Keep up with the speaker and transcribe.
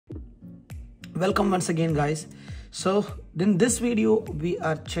Welcome once again, guys. So in this video we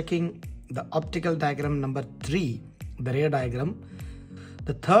are checking the optical diagram number 3, the ray diagram,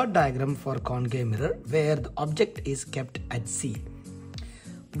 the third diagram for concave mirror where the object is kept at C.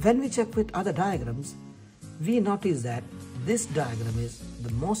 When we check with other diagrams, we notice that this diagram is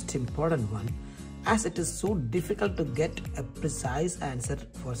the most important one, as it is so difficult to get a precise answer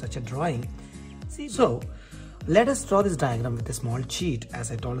for such a drawing. So let us draw this diagram with a small cheat,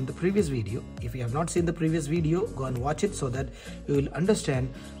 as I told in the previous video. If you have not seen the previous video, go and watch it so that you will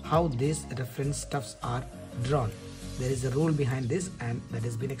understand how these reference stuffs are drawn. There is a rule behind this and that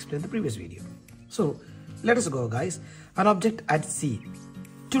has been explained in the previous video. So let us go, guys. An object at C.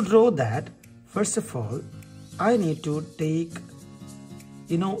 To draw that, first of all, I need to take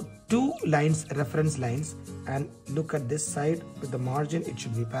two lines, reference lines, and look at this side with the margin. It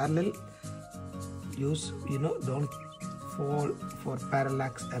should be parallel. Use, don't fall for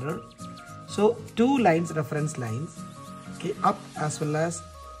parallax error. So two lines, reference lines, okay, up as well as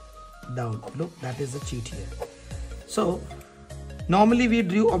down. Look, that is the cheat here. So normally we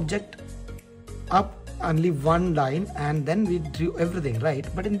drew object up only one line and then we drew everything, right?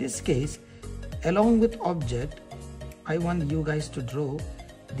 But in this case, along with object, I want you guys to draw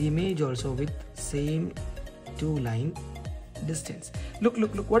the image also with same two line distance. Look,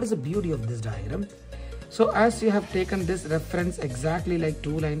 what is the beauty of this diagram? So as you have taken this reference exactly like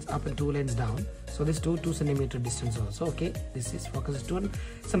two lines up and two lines down, so this 2 centimeter distance also, okay, this is focus is 2 and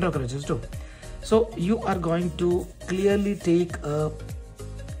center of curvature is 2. So you are going to clearly take a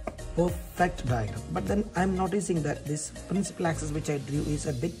perfect diagram. But then I'm noticing that this principal axis which I drew is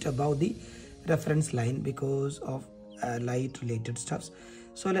a bit above the reference line because of light related stuffs.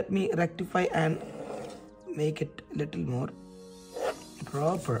 So let me rectify and make it a little more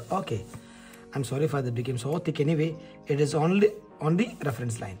proper. Okay, I'm sorry for that became so thick. Anyway, it is only on the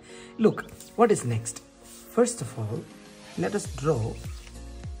reference line. Look, what is next? First of all, let us draw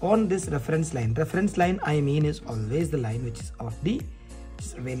on this reference line. Reference line, I mean, is always the line which is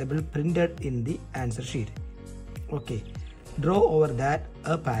available printed in the answer sheet. Okay, draw over that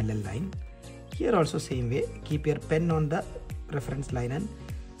a parallel line. Here also same way, keep your pen on the reference line and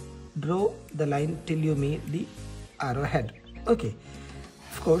draw the line till you meet the arrowhead. Okay,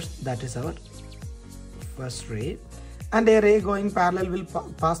 of course, that is our first ray, and a ray going parallel will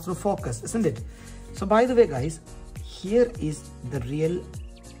pass through focus, isn't it? So by the way, guys, here is the real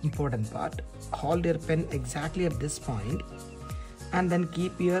important part. Hold your pen exactly at this point and then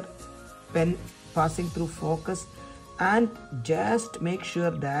keep your pen passing through focus, and just make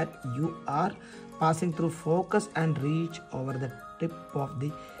sure that you are passing through focus and reach over the tip of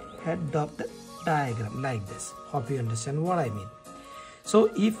the head of the diagram like this. Hope you understand what I mean.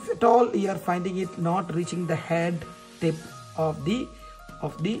 So if at all you are finding it not reaching the head tip of the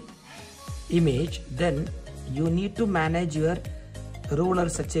image, then you need to manage your ruler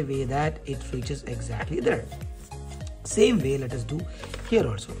such a way that it reaches exactly there. Same way let us do here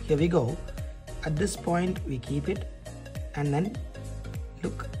also. Here we go. At this point we keep it and then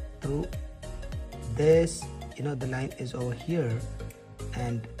look through this, the line is over here,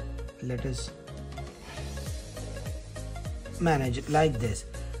 and let us manage it like this.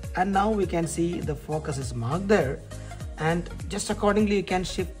 And now we can see the focus is marked there, and just accordingly you can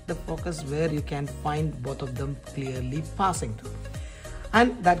shift the focus where you can find both of them clearly passing through,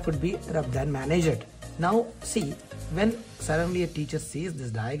 and that could be rubbed and managed. Now see, when suddenly a teacher sees this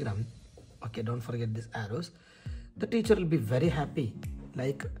diagram, okay, don't forget these arrows, the teacher will be very happy,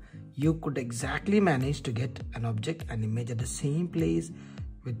 like you could exactly manage to get an object and image at the same place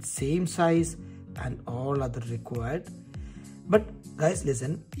with same size and all other required. But guys,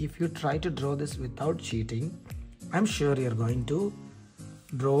 listen, if you try to draw this without cheating, I'm sure you're going to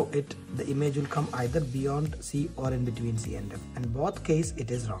draw it, the image will come either beyond C or in between C and F, and both case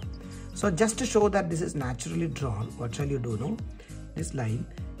it is wrong. So just to show that this is naturally drawn, what shall you do now? This line,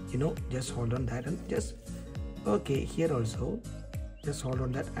 just hold on that and just, okay, here also just hold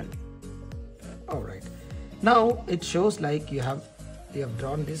on that, and all right, now it shows like you have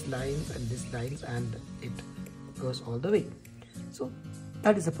drawn these lines and these lines and it goes all the way. So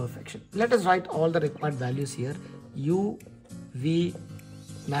that is a perfection. Let us write all the required values here: U, V,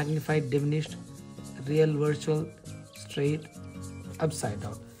 magnified, diminished, real, virtual, straight, upside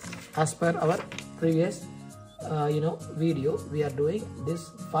down. As per our previous video, we are doing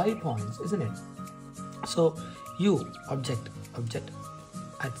this 5 points, isn't it? So U, object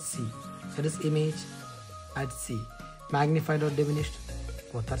at C, that is image at C. Magnified or diminished,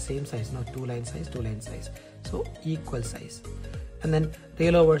 both are same size, not two line size, so equal size. And then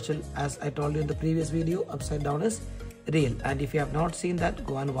real or virtual, as I told you in the previous video, upside down is real, and if you have not seen that,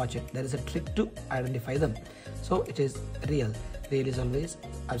 go and watch it. There is a trick to identify them. So it is real. Real is always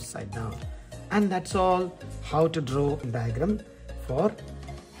upside down. And that's all how to draw a diagram for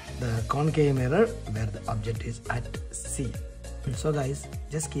the concave mirror where the object is at C. So guys,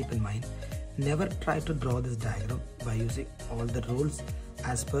 just keep in mind, never try to draw this diagram by using all the rules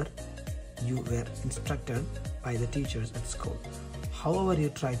as per you were instructed by the teachers at school. However you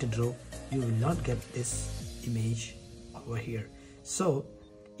try to draw, you will not get this image over here. So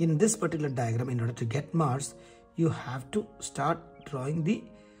in this particular diagram, in order to get marks, you have to start drawing the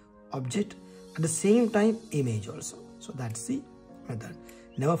object at the same time image also. So that's the method.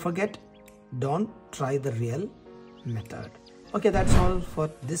 Never forget, don't try the real method. Okay, that's all for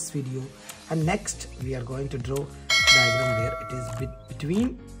this video, and next we are going to draw diagram where it is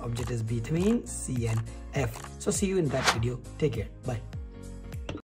between, object is between C and F. So see you in that video. Take care. Bye.